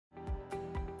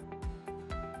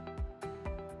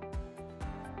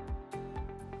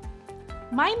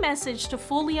My message to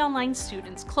fully online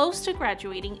students close to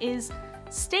graduating is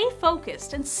stay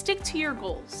focused and stick to your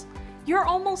goals. You're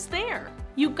almost there.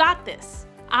 You got this.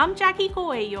 I'm Jackie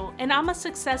Coello, and I'm a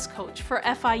success coach for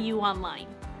FIU Online.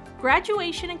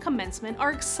 Graduation and commencement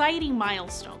are exciting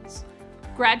milestones.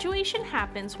 Graduation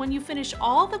happens when you finish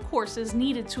all the courses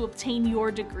needed to obtain your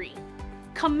degree.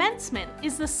 Commencement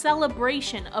is the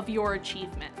celebration of your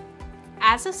achievement.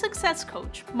 As a success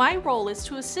coach, my role is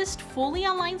to assist fully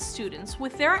online students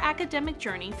with their academic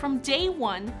journey from day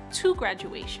one to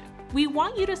graduation. We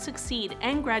want you to succeed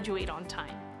and graduate on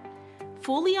time.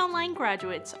 Fully online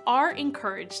graduates are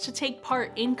encouraged to take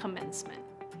part in commencement.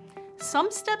 Some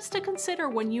steps to consider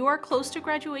when you are close to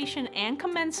graduation and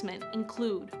commencement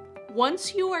include: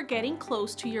 once you are getting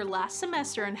close to your last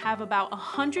semester and have about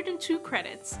 102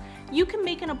 credits, you can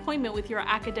make an appointment with your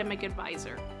academic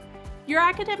advisor. Your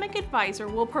academic advisor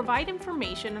will provide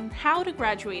information on how to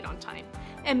graduate on time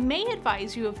and may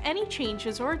advise you of any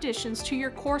changes or additions to your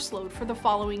course load for the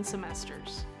following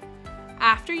semesters.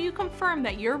 After you confirm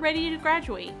that you're ready to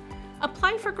graduate,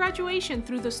 apply for graduation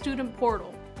through the student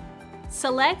portal.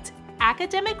 Select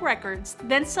Academic Records,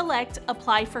 then select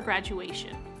Apply for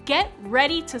Graduation. Get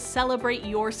ready to celebrate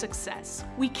your success.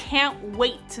 We can't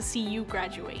wait to see you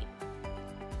graduate.